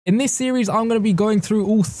In this series, I'm going to be going through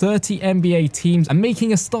all 30 NBA teams and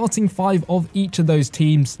making a starting 5 of each of those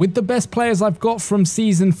teams with the best players I've got from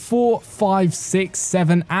season 4, 5, 6,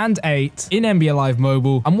 7, and 8 in NBA Live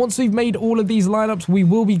Mobile. And once we've made all of these lineups, we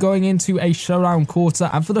will be going into a showdown quarter.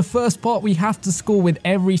 And for the first part, we have to score with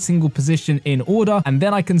every single position in order. And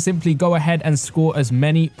then I can simply go ahead and score as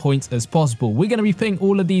many points as possible. We're going to be putting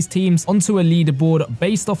all of these teams onto a leaderboard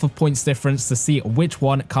based off of points difference to see which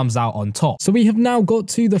one comes out on top. So we have now got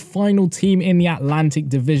to the final team in the Atlantic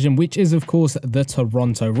Division, which is of course the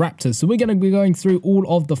Toronto Raptors. So we're going to be going through all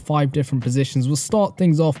of the 5 different positions. We'll start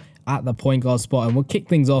things off at the point guard spot and we'll kick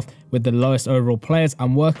things off with the lowest overall players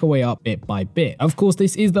and work our way up bit by bit. Of course,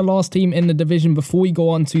 this is the last team in the division before we go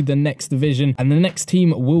on to the next division, and the next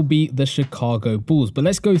team will be the Chicago Bulls. But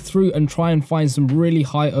let's go through and try and find some really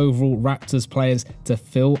high overall Raptors players to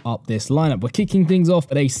fill up this lineup. We're kicking things off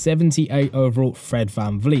with a 78 overall Fred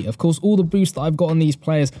VanVleet. Of course, all the boosts that I've got on these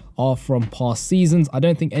players are from past seasons. I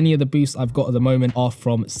don't think any of the boosts I've got at the moment are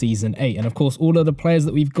from season 8. And of course, all of the players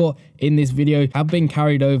that we've got in this video have been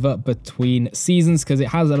carried over between seasons because it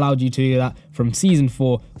has allowed you to do that from season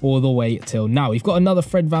 4 all the way till now. We've got another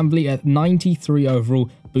Fred VanVleet at 93 overall,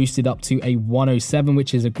 boosted up to a 107,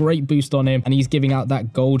 which is a great boost on him, and he's giving out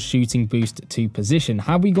that gold shooting boost to position.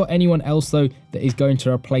 Have we got anyone else though that is going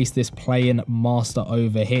to replace this play-in master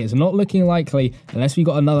over here? It's not looking likely unless we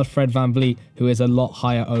got another Fred VanVleet who is a lot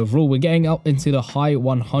higher overall. We're getting up into the high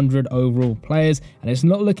 100 overall players, and it's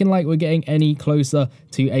not looking like we're getting any closer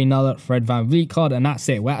to another Fred VanVleet card, and that's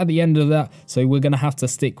it. We're at the end of that, so we're going to have to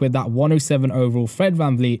stick with that 107 overall Fred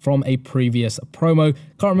VanVleet from a previous promo.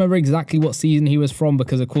 Can't remember exactly what season he was from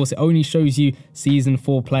because of course it only shows you season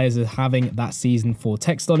 4 players as having that season 4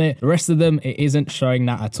 text on it. The rest of them, it isn't showing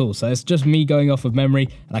that at all. So it's just me going off of memory,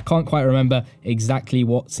 and I can't quite remember exactly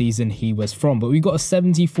what season he was from. But we've got a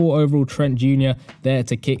 74 overall Trent Jr. there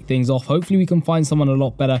to kick things off. Hopefully we can find someone a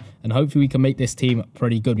lot better, and hopefully we can make this team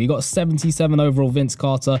pretty good. We got a 77 overall Vince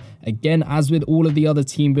Carter. Again, as with all of the other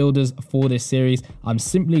team builders for this series, I'm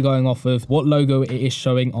simply going off of what logo it is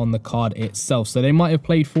showing on the card itself. So they might have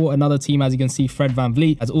played for another team. As you can see, Fred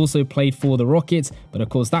VanVleet has also played for the Rockets, but of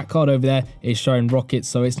course that card over there is showing Rockets,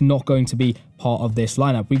 so it's not going to be part of this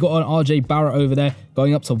lineup. We got an RJ Barrett over there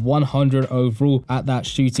going up to 100 overall at that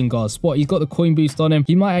shooting guard spot. He's got the coin boost on him.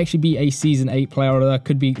 He might actually be a season 8 player, or that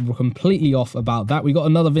could be completely off about that. We got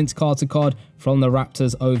another Vince Carter card from the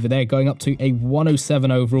Raptors over there going up to a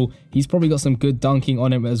 107 overall. He's probably got some good dunking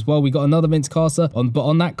on him as well. We got another Vince Carter but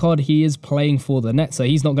on that card he is playing for the Nets, so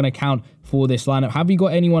he's not going to count for this lineup. Have you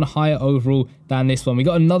got anyone higher overall than this one? We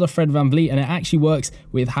got another Fred VanVleet, and it actually works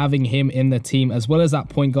with having him in the team as well as that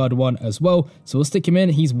point guard one as well. So we'll stick him in.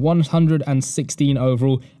 He's 116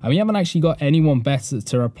 overall, and we haven't actually got anyone better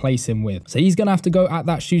to replace him with. So he's going to have to go at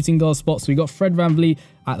that shooting guard spot. So we got Fred VanVleet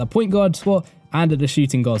at the point guard spot and at the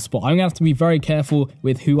shooting guard spot. I'm going to have to be very careful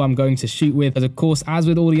with who I'm going to shoot with, as of course, as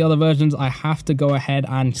with all the other versions, I have to go ahead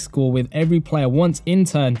and score with every player once in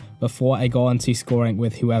turn before I go on to scoring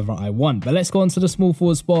with whoever I want. But let's go on to the small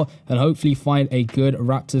forward spot and hopefully find a good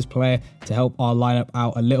Raptors player to help our lineup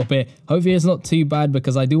out a little bit. Hopefully it's not too bad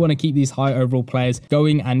because I do want to keep these high overall players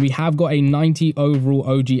going, and we have got a 90 overall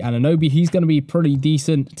OG Anunoby. He's going to be pretty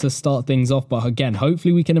decent to start things off, but again,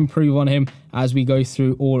 hopefully we can improve on him as we go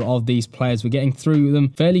through all of these players. We're getting through them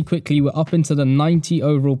fairly quickly. We're up into the 90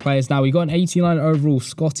 overall players now. We got an 89 overall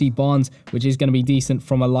Scotty Barnes, which is going to be decent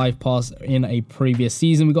from a live pass in a previous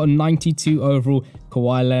season. We got a 92 overall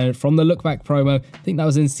Kawhi Leonard from the look back promo. I think that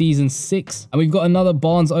was in season 6. And we've got another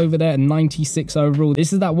Barnes over there at 96 overall.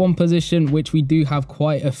 This is that one position which we do have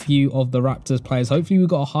quite a few of the Raptors players. Hopefully we've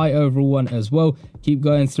got a high overall one as well. Keep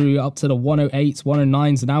going through up to the 108s,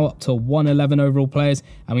 109s, now up to 111 overall players.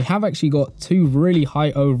 And we have actually got 2 really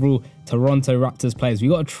high overall Toronto Raptors players. We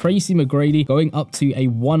got a Tracy McGrady going up to a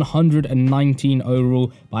 119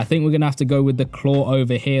 overall, but I think we're going to have to go with the claw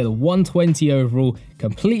over here. The 120 overall,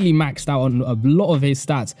 completely maxed out on a lot of his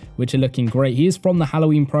stats, which are looking great. He is from the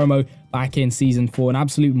Halloween promo back in season 4, an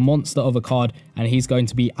absolute monster of a card, and he's going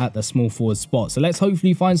to be at the small forward spot. So let's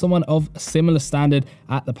hopefully find someone of similar standard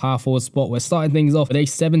at the power forward spot. We're starting things off with a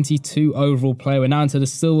 72 overall player. We're now into the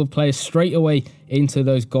silver players, straight away into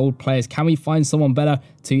those gold players. Can we find someone better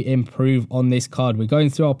to improve on this card? We're going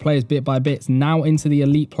through our players bit by bit, now into the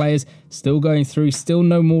elite players, still going through, still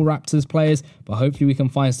no more Raptors players, but hopefully we can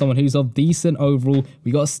find someone who's of decent overall.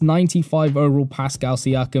 We got a 95 overall Pascal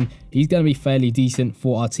Siakam. He's going to be fairly decent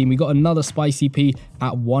for our team. We got another Spicy P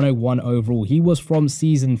at 101 overall. He was from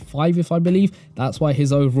season 5, if I believe. That's why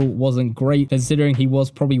his overall wasn't great, considering he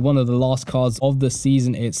was probably one of the last cards of the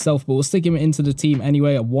season itself. But we'll stick him into the team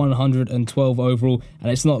anyway at 112 overall,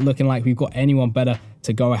 and it's not looking like we've got anyone better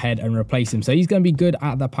to go ahead and replace him. So he's going to be good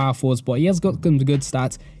at the power forward spot. He has got some good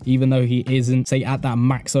stats, even though he isn't, say, at that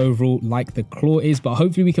max overall like the Claw is. But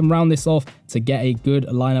hopefully we can round this off to get a good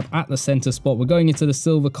lineup at the center spot. We're going into the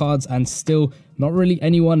silver cards and still not really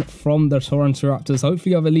anyone from the Toronto Raptors.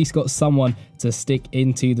 Hopefully I've at least got someone to stick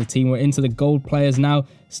into the team. We're into the gold players now,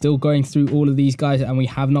 still going through all of these guys, and we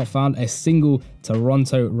have not found a single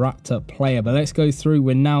Toronto Raptor player. But let's go through.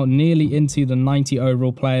 We're now nearly into the 90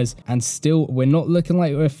 overall players, and still we're not looking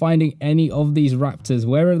like we're finding any of these Raptors.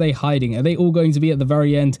 Where are they hiding? Are they all going to be at the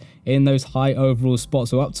very end in those high overall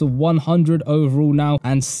spots? We're up to 100 overall now,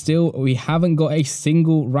 and still we haven't got a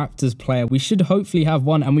single Raptors player. We should hopefully have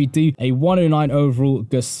one, and we do. A 109 overall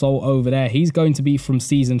Gasol over there. He's going to be from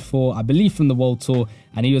season 4, I believe, from the World Tour,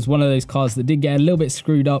 and he was one of those cards that did get a little bit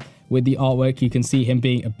screwed up with the artwork. You can see him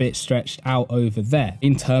being a bit stretched out over there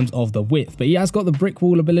in terms of the width, but he has got the brick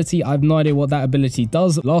wall ability. I have no idea what that ability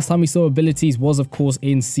does. Last time we saw abilities was, of course,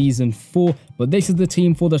 in season 4, but this is the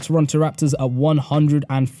team for the Toronto Raptors at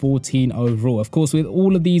 114 overall. Of course, with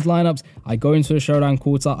all of these lineups, I go into a showdown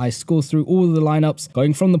quarter, I score through all of the lineups,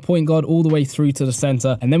 going from the point guard all the way through to the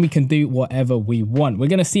center, and then we can do whatever we want. We're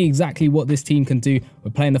going to see exactly what this team can do.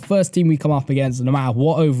 We're playing the first team we come up against, no matter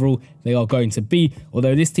what overall they are going to be,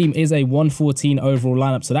 although this team is a 114 overall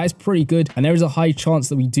lineup, so that is pretty good, and there is a high chance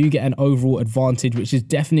that we do get an overall advantage, which is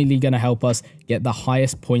definitely going to help us get the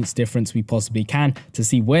highest points difference we possibly can to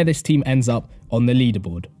see where this team ends up on the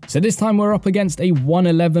leaderboard. So this time we're up against a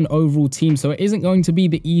 111 overall team, so it isn't going to be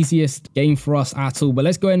the easiest game for us at all. But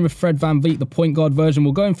let's go in with Fred VanVleet, the point guard version.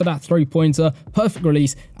 We'll go in for that three-pointer, perfect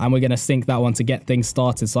release, and we're going to sink that one to get things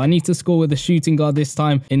started. So I need to score with the shooting guard this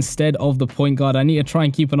time instead of the point guard. I need to try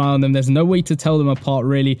and keep an eye on them. There's no way to tell them apart,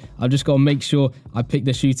 really. I've just got to make sure I pick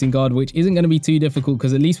the shooting guard, which isn't going to be too difficult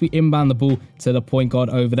because at least we inbound the ball to the point guard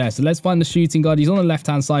over there. So let's find the shooting guard. He's on the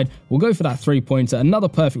left-hand side. We'll go for that three-pointer, another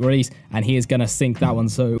perfect release, and he is going to sink that one.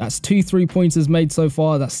 So that's 2 3-pointers made so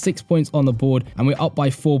far. That's 6 points on the board, and we're up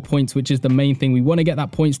by 4 points, which is the main thing. We want to get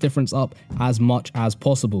that points difference up as much as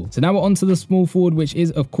possible. So now we're on to the small forward, which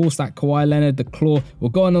is, of course, that Kawhi Leonard, the Claw. We're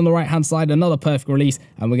going on the right-hand side, another perfect release,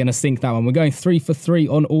 and we're going to sink that one. We're going 3 for 3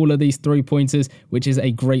 on all of these 3-pointers, which is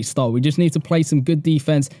a great start. We just need to play some good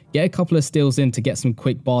defense, get a couple of steals in to get some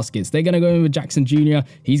quick baskets. They're going to go in with Jackson Jr.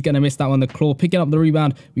 He's going to miss that one. The Claw picking up the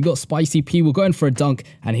rebound. We got Spicy P. We're going for a dunk,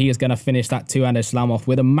 and he is going to finish that two-handed slam off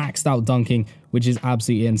with a maxed out dunking, which is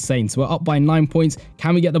absolutely insane. So we're up by 9 points.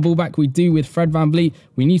 Can we get the ball back? We do with Fred VanVleet.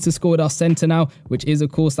 We need to score with our center now, which is,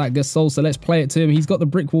 of course, that Gasol. So let's play it to him. He's got the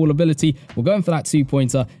brick wall ability. We're going for that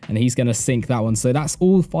 2-pointer, and he's going to sink that one. So that's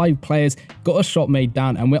all 5 players. Got a shot made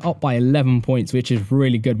down, and we're up by 11 points, which is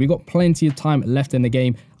really good. We've got plenty of time left in the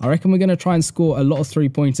game. I reckon we're going to try and score a lot of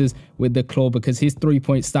 3-pointers with the Claw because his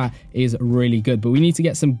 3-point stat is really good. But we need to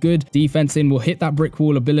get some good defense in. We'll hit that brick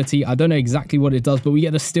wall ability. I don't know exactly what it does, but we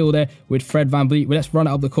get the steal there with Fred VanVleet. Let's run it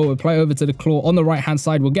up the court. We'll play over to the Claw on the right-hand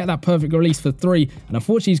side. We'll get that perfect release for 3. And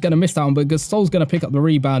unfortunately, he's going to miss that one, but Gasol's going to pick up the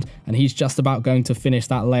rebound, and he's just about going to finish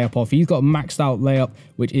that layup off. He's got a maxed out layup,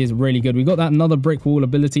 which is really good. We got that another brick wall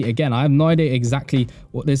ability. Again, I have no idea exactly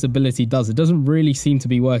what this ability does. It doesn't really seem to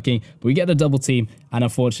be working, but we get the double team, and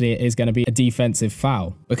unfortunately, it is going to be a defensive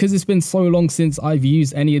foul. Because it's been so long since I've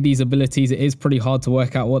used any of these abilities, it is pretty hard to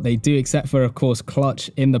work out what they do, except for, of course, clutch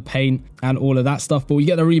in the paint and all of that stuff. But we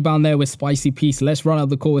get the rebound there with Spicy P. So let's run up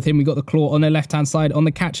the court with him. We got the Claw on the left-hand side on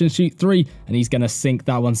the catch and shoot 3, and he's going to sink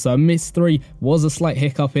that one. So a missed 3 was a slight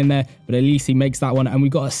hiccup in there, but at least he makes that one, and we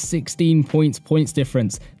got a 16 points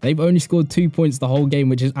difference. They've only scored 2 points the whole game,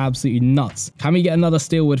 which is absolutely nuts. Can we get another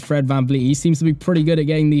steal with Fred VanVleet? He seems to be pretty good at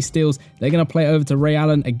getting these steals. They're going to play it over to Ray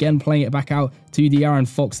Allen, again playing it back out to De'Aaron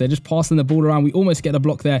Fox. They're just passing the ball around. We almost get a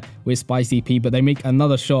block there with Spicy P, but they make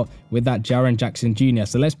another shot with that Jaren Jackson Jr.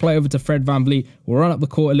 So let's play over to Fred VanVleet. We'll run up the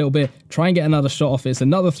court a little bit, try and get another shot off. It's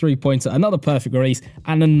another 3-pointer, another perfect release,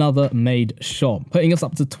 and another made shot, putting us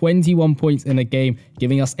up to 21 points in the game,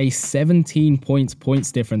 giving us a 17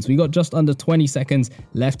 points difference. We got just under 20 seconds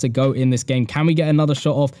left to go in this game. Can we get another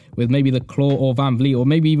shot off with maybe the Claw or VanVleet, or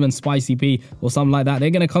maybe even Spicy P or something like that? They're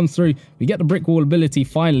going to come through. We get the brick wall ability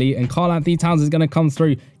finally, and Karl-Anthony Towns is going to come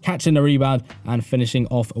through, catching the rebound and finishing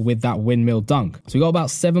off with that windmill dunk. So we got about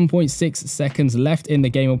 7.6 seconds left in the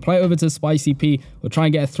game. We'll play over to Spicy P. We'll try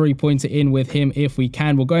and get a 3-pointer in with him if we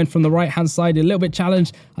can. We're going from the right-hand side, a little bit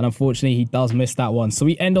challenged, and unfortunately he does miss that one. So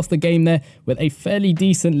we end off the game there with a fairly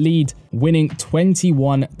decent lead, winning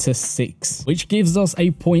 21-6, which gives us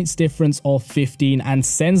a points difference of 15 and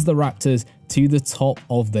sends the Raptors to the top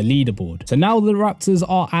of the leaderboard. So now the Raptors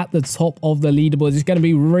are at the top of the leaderboard. It's going to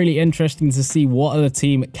be really interesting to see what other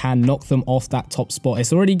team can knock them off that top spot.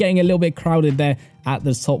 It's already getting a little bit crowded there at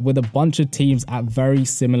the top with a bunch of teams at very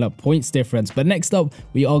similar points difference. But next up,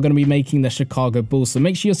 we are going to be making the Chicago Bulls. So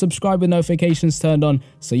make sure you're subscribed with notifications turned on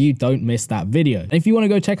so you don't miss that video. And if you want to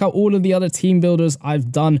go check out all of the other team builders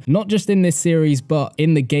I've done, not just in this series, but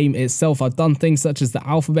in the game itself, I've done things such as the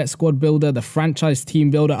Alphabet Squad Builder, the Franchise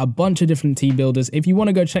Team Builder, a bunch of different team builders. If you want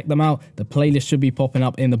to go check them out, the playlist should be popping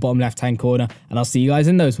up in the bottom left-hand corner, and I'll see you guys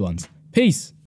in those ones. Peace.